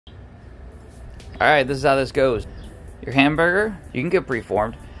Alright, this is how this goes. Your hamburger, you can get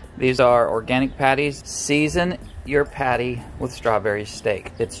preformed. These are organic patties. Season your patty with strawberry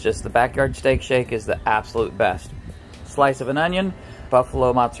steak. It's just the backyard steak shake is the absolute best. Slice of an onion,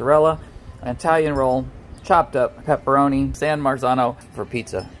 buffalo mozzarella, an Italian roll, chopped up pepperoni, San Marzano for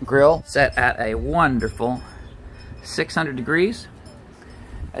pizza. Grill set at a wonderful 600 degrees.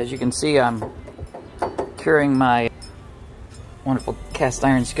 As you can see, I'm curing my wonderful cast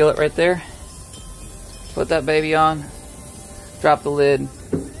iron skillet right there. Put that baby on, drop the lid,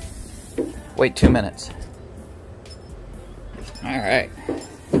 wait 2 minutes. All right,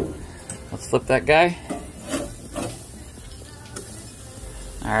 let's flip that guy.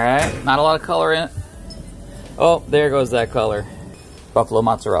 All right, not a lot of color in it. Oh, there goes that color. Buffalo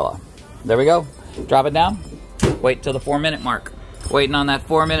mozzarella. There we go. Drop it down. Wait till the 4-minute mark. Waiting on that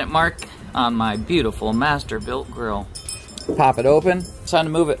 4-minute mark on my beautiful MasterBuilt grill. Pop it open. It's time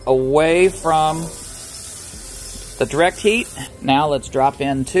to move it away from the direct heat. Now let's drop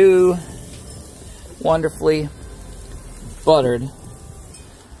in 2 wonderfully buttered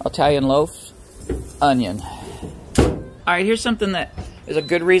Italian loaves, onion. All right, here's something that is a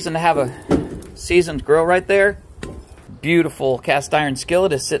good reason to have a seasoned grill right there. Beautiful cast iron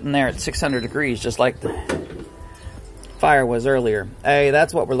skillet is sitting there at 600 degrees, just like the fire was earlier. Hey,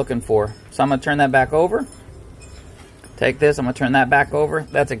 that's what we're looking for. So I'm gonna turn that back over. Take this, I'm gonna turn that back over.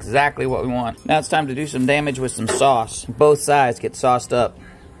 That's exactly what we want. Now it's time to do some damage with some sauce. Both sides get sauced up.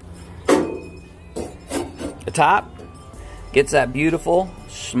 The top gets that beautiful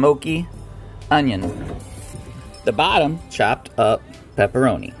smoky onion. The bottom, chopped up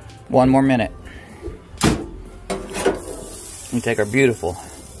pepperoni. 1 more minute. We take our beautiful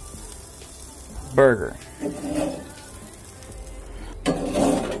burger.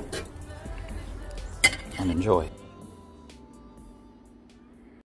 And enjoy.